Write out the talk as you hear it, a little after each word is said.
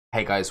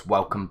Hey guys,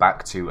 welcome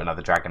back to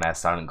another Dragonheir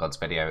Silent Gods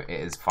video.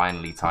 It is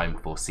finally time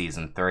for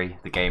Season 3.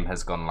 The game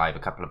has gone live a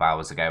couple of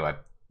hours ago.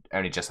 I've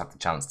only just had the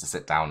chance to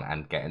sit down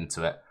and get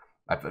into it.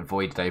 I've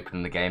avoided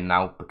opening the game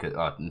now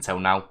until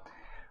now,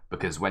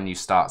 because when you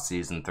start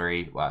Season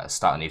 3,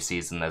 start a new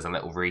season, there's a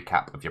little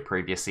recap of your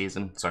previous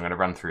season. So I'm going to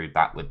run through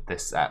that with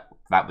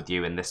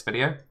you in this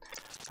video.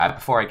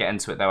 Before I get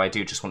into it though, I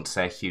do just want to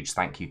say a huge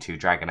thank you to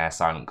Dragonheir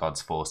Silent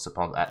Gods for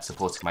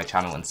supporting my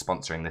channel and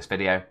sponsoring this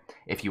video.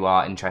 If you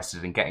are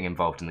interested in getting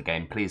involved in the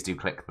game, please do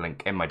click the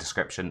link in my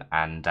description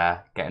and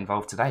get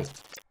involved today.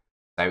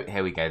 So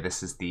here we go,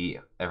 this is the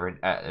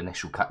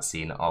initial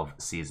cutscene of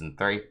Season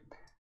 3.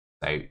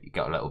 So you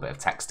got a little bit of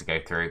text to go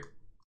through.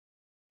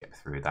 Get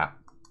through that.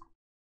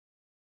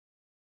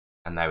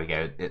 And there we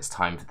go, it's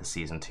time for the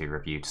Season 2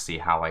 review to see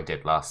how I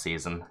did last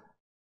season.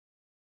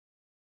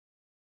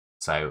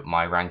 So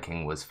my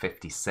ranking was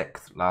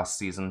 56th last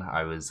season.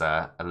 I was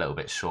a little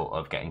bit short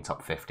of getting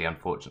top 50,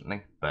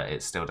 unfortunately, but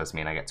it still does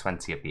mean I get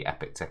 20 of the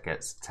epic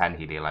tickets, 10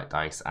 Heliolite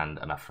dice, and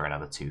enough for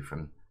another 2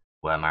 from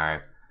Worm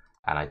Arrow,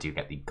 and I do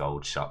get the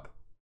gold shop.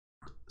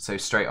 So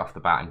straight off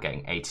the bat, I'm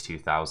getting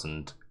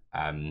 82,000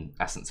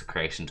 Essence of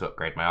Creation to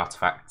upgrade my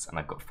artifacts, and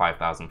I've got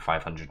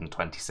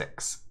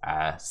 5,526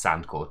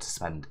 sand core to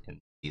spend in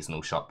the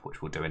seasonal shop,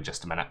 which we'll do in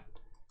just a minute.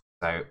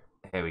 So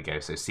here we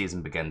go. So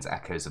season begins,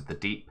 Echoes of the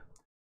Deep.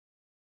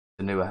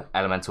 The new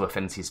elemental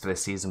affinities for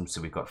this season,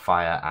 so we've got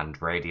fire and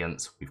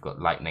radiance, we've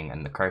got lightning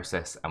and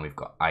necrosis, and we've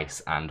got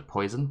ice and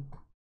poison.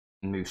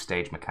 New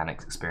stage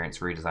mechanics experience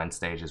redesigned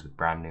stages with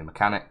brand new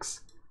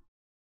mechanics.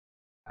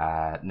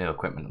 New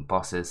equipment and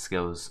bosses,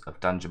 skills of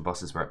dungeon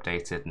bosses were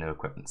updated, new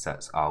equipment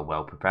sets are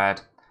well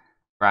prepared.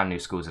 Brand new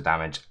schools of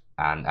damage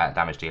and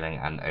damage dealing,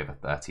 and over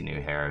 30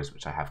 new heroes,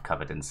 which I have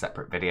covered in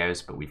separate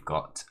videos, but we've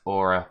got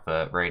aura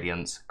for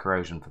radiance,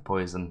 corrosion for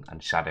poison,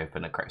 and shadow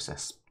for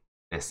necrosis.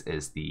 This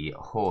is the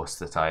horse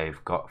that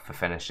I've got for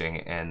finishing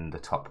in the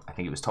top, I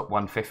think it was top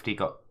 150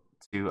 got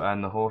to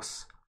earn the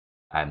horse.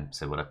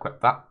 So we'll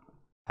equip that.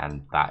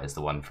 And that is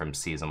the one from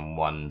Season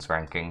 1's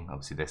ranking.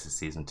 Obviously this is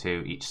Season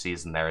 2. Each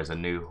season there is a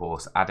new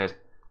horse added.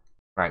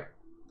 Right,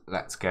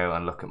 let's go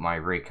and look at my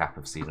recap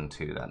of Season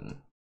 2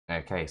 then.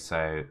 Okay,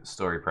 so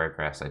story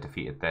progress. I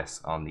defeated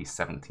this on the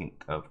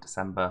 17th of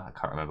December. I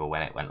can't remember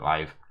when it went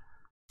live.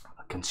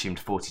 I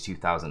consumed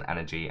 42,000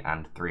 energy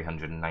and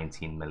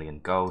 319 million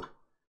gold.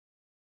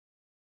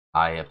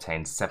 I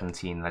obtained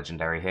 17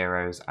 legendary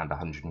heroes and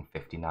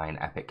 159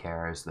 epic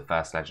heroes. The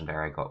first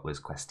legendary I got was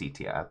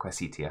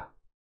Questitia.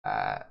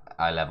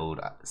 I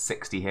leveled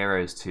 60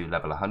 heroes to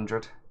level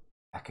 100.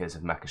 Echoes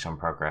of Mekashon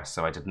progress.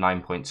 So I did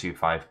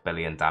 9.25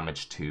 billion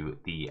damage to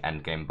the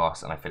endgame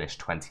boss, and I finished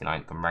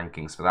 29th on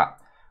rankings for that,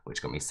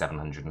 which got me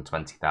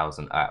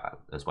 720,000.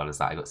 As well as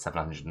that, I got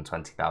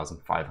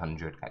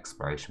 720,500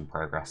 exploration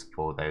progress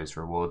for those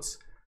rewards.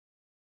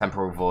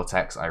 Temporal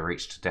Vortex, I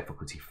reached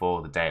difficulty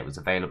 4 the day it was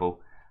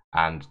available,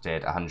 and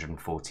did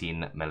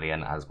 114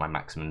 million as my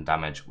maximum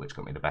damage, which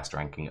got me the best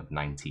ranking of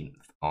 19th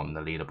on the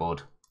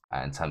leaderboard.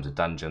 In terms of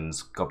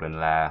dungeons, Goblin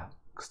Lair,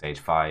 stage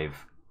 5,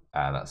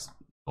 that's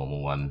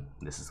normal one,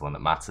 this is the one that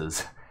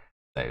matters.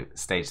 So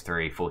stage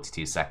 3,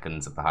 42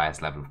 seconds of the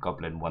highest level of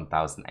Goblin,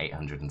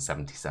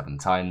 1,877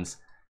 times.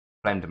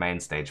 Flame Domain,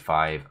 stage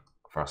 5,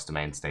 Frost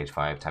Domain, stage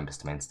 5,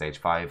 Tempest Domain, stage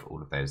 5,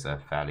 all of those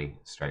are fairly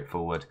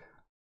straightforward.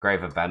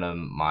 Grave of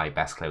Venom, my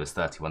best clear was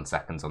 31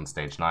 seconds on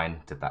stage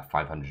 9, did that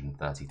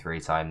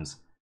 533 times.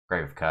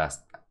 Grave of Curse,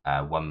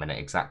 1 minute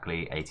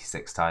exactly,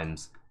 86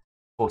 times.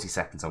 40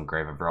 seconds on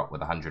Grave of Rot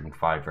with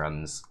 105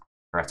 runs.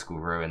 Heretical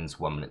Ruins,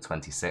 1 minute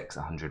 26,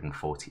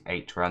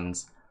 148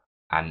 runs.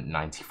 And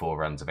 94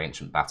 runs of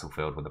Ancient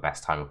Battlefield with the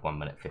best time of 1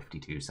 minute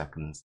 52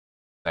 seconds.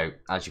 So,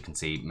 as you can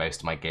see, most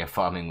of my gear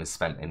farming was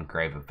spent in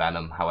Grave of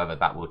Venom. However,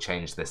 that will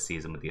change this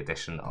season with the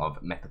addition of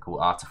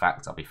mythical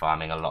artifacts. I'll be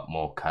farming a lot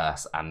more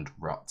Curse and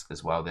Rot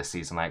as well this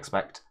season, I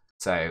expect.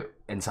 So,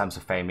 in terms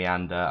of Fae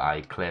Meander,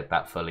 I cleared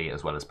that fully,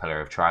 as well as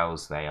Pillar of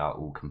Trials. They are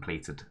all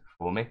completed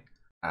for me.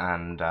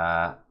 And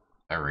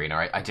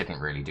Arena, I didn't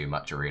really do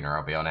much Arena,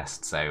 I'll be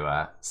honest.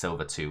 So,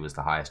 Silver 2 was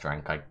the highest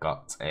rank I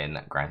got in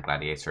Grand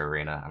Gladiator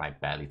Arena, and I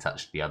barely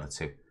touched the other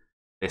two.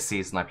 This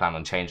season I plan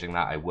on changing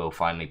that. I will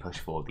finally push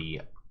for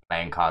the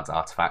playing cards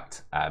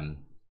artifact. I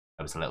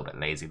was a little bit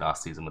lazy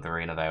last season with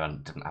Arena though,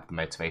 and didn't have the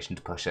motivation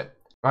to push it.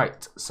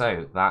 Right,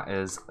 so that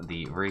is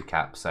the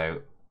recap.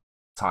 So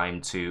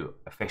time to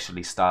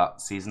officially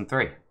start Season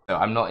 3. So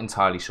I'm not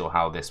entirely sure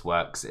how this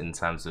works in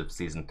terms of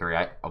Season 3.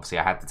 Obviously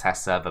I had the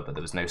test server, but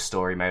there was no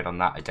story mode on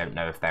that. I don't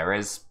know if there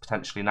is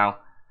potentially now.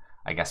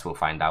 I guess we'll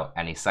find out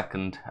any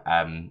second.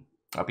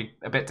 I'll be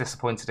a bit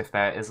disappointed if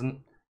there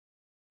isn't.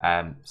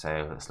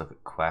 So let's look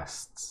at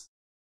quests.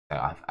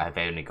 So I've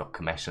only got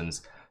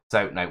commissions.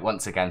 So no,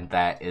 once again,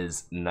 there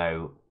is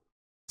no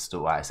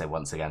story. I say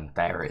once again,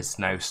 there is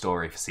no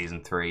story for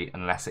Season 3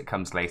 unless it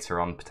comes later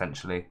on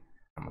potentially.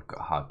 And we've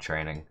got hard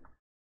training.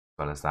 As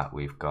well as that,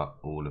 we've got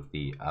all of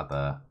the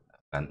other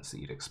events that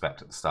you'd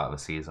expect at the start of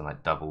the season,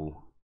 like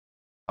double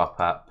top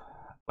up.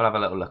 We'll have a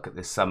little look at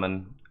this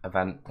summon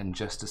event in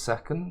just a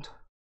second.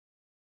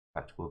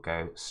 In fact, we'll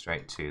go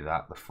straight to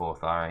that, the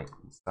 4th RA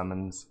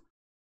summons.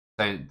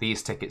 So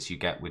these tickets you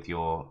get with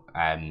your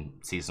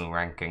seasonal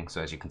ranking.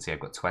 So as you can see, I've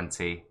got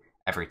 20.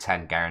 Every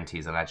 10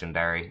 guarantees a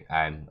legendary.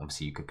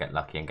 Obviously, you could get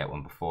lucky and get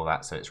one before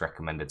that, so it's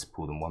recommended to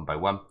pull them one by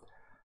one.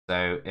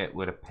 So it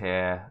would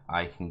appear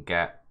I can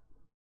get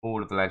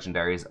all of the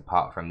legendaries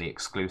apart from the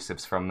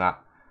exclusives from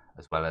that,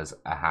 as well as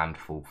a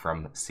handful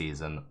from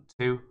Season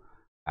 2.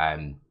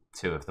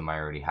 2 of them I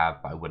already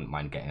have, but I wouldn't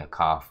mind getting a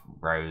Calf,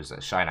 Rose.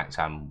 A Shine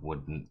Actam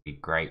wouldn't be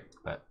great,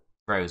 but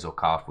Rose or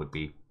Calf would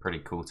be pretty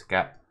cool to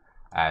get.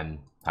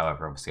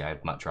 However, obviously,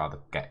 I'd much rather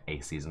get a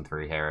Season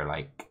 3 hero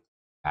like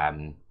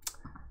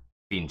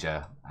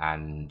Finja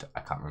and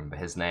I can't remember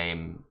his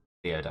name,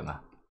 Theodema.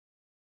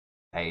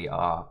 They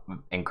are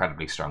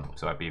incredibly strong,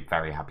 so I'd be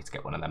very happy to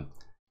get one of them.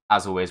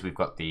 As always, we've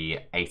got the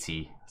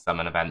 80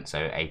 summon event,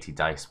 so 80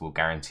 dice will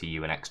guarantee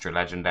you an extra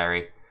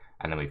legendary.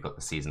 And then we've got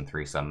the Season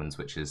 3 summons,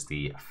 which is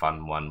the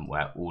fun one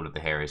where all of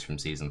the heroes from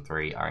Season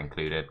 3 are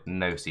included.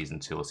 No Season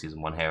 2 or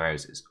Season 1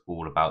 heroes, it's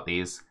all about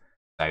these.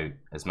 So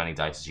as many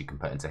dice as you can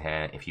put into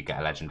here, if you get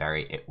a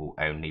legendary, it will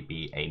only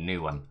be a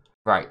new one.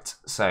 Right,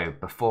 so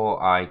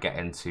before I get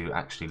into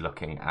actually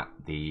looking at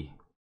the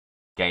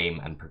game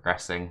and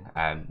progressing,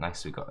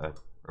 nice, we got a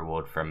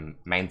reward from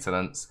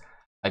maintenance.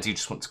 I do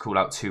just want to call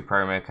out 2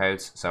 promo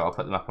codes, so I'll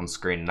put them up on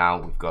screen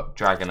now. We've got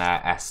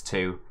Dragonheir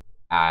S2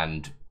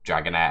 and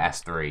Dragonheir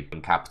S3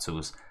 in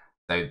capitals.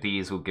 So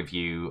these will give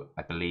you,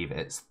 I believe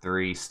it's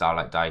 3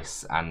 Starlight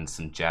dice and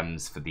some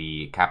gems for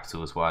the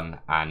capitals one,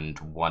 and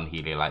 1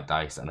 Heliolite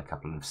dice and a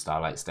couple of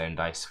Starlight Stone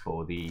dice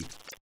for the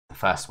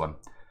first one.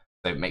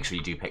 So make sure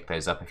you do pick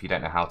those up. If you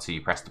don't know how to,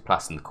 you press the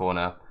plus in the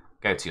corner,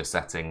 go to your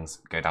settings,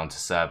 go down to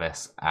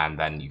service, and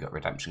then you got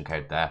redemption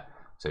code there.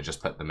 So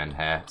just put them in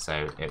here.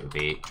 So it would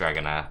be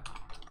Dragonheir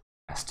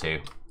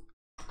S2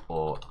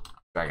 or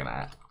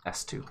Dragonheir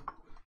S2.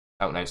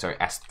 Oh no, sorry,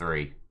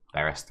 S3.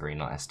 They're S3,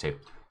 not S2.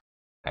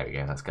 There we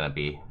go, that's going to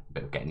be a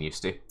bit of getting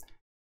used to.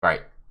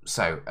 Right,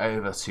 so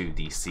over to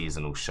the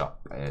seasonal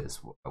shop is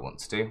what I want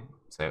to do.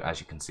 So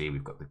as you can see,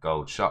 we've got the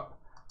gold shop.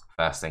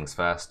 First things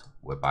first,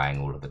 we're buying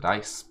all of the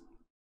dice.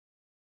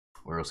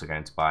 We're also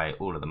going to buy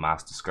all of the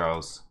Master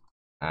Scrolls.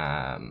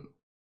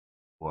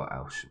 What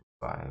else should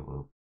we buy?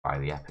 We'll buy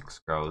the Epic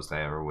Scrolls,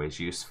 they are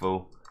always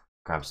useful.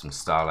 Grab some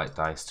Starlight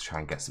dice to try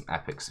and get some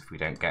Epics if we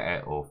don't get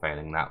it, or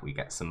failing that, we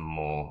get some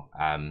more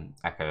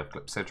Echo of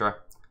Clypsidra.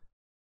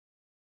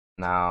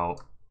 Now,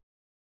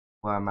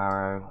 Worm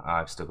Arrow,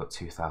 I've still got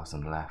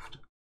 2,000 left.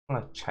 I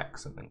want to check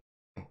something.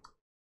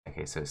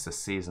 Okay, so it's the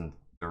Season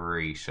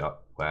 3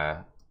 shop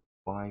where,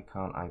 why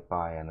can't I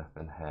buy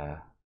anything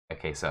here?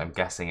 Okay, so I'm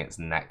guessing it's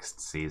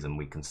next season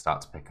we can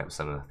start to pick up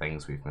some of the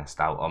things we've missed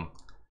out on.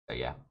 So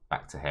yeah,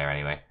 back to here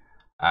anyway.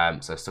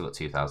 So I've still got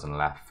 2,000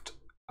 left.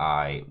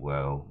 I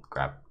will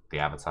grab the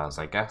avatars,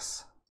 I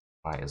guess.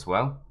 Might as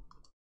well.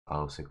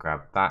 I'll also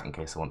grab that in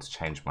case I want to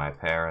change my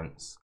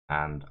appearance.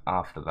 And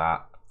after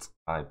that,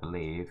 I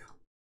believe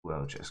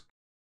we'll just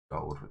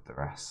gold with the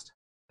rest.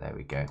 There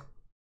we go.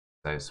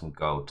 So some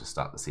gold to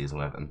start the season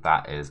with, and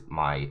that is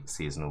my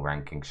seasonal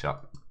ranking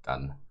shop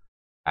done.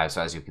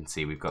 So as you can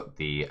see, we've got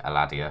the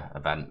Aladia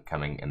event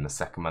coming in the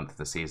 2nd month of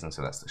the season,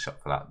 so that's the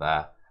shop for that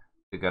there.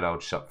 The good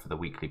old shop for the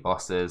weekly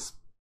bosses.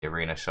 The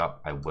arena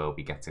shop, I will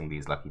be getting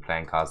these lucky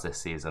playing cards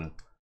this season.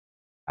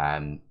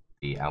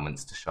 The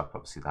Elminster shop,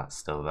 obviously that's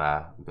still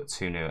there. We've got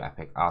 2 new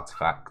epic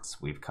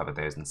artifacts. We've covered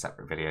those in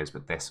separate videos,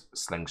 but this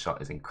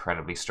slingshot is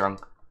incredibly strong.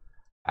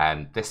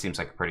 This seems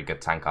like a pretty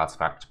good tank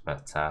artifact,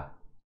 but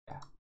yeah,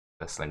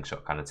 the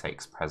slingshot kind of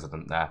takes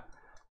precedent there.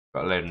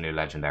 Got a load of new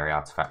legendary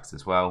artifacts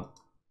as well.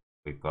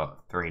 We've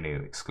got 3 new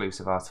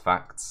exclusive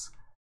artifacts.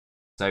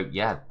 So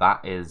yeah,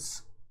 that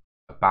is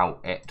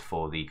about it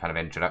for the kind of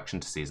introduction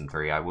to Season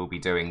 3. I will be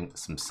doing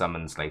some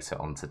summons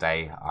later on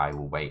today. I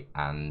will wait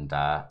and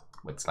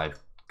once I've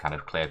kind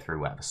of cleared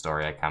through whatever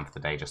story I can for the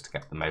day just to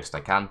get the most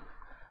I can.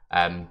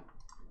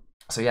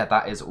 So yeah,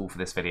 that is all for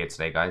this video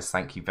today, guys.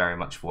 Thank you very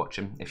much for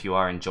watching. If you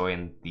are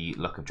enjoying the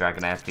look of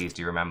Dragonheir, please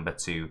do remember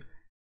to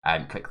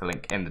click the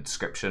link in the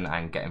description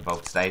and get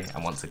involved today.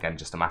 And once again,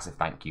 just a massive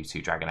thank you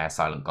to Dragonheir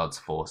Silent Gods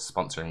for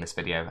sponsoring this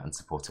video and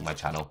supporting my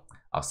channel.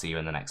 I'll see you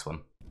in the next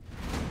one.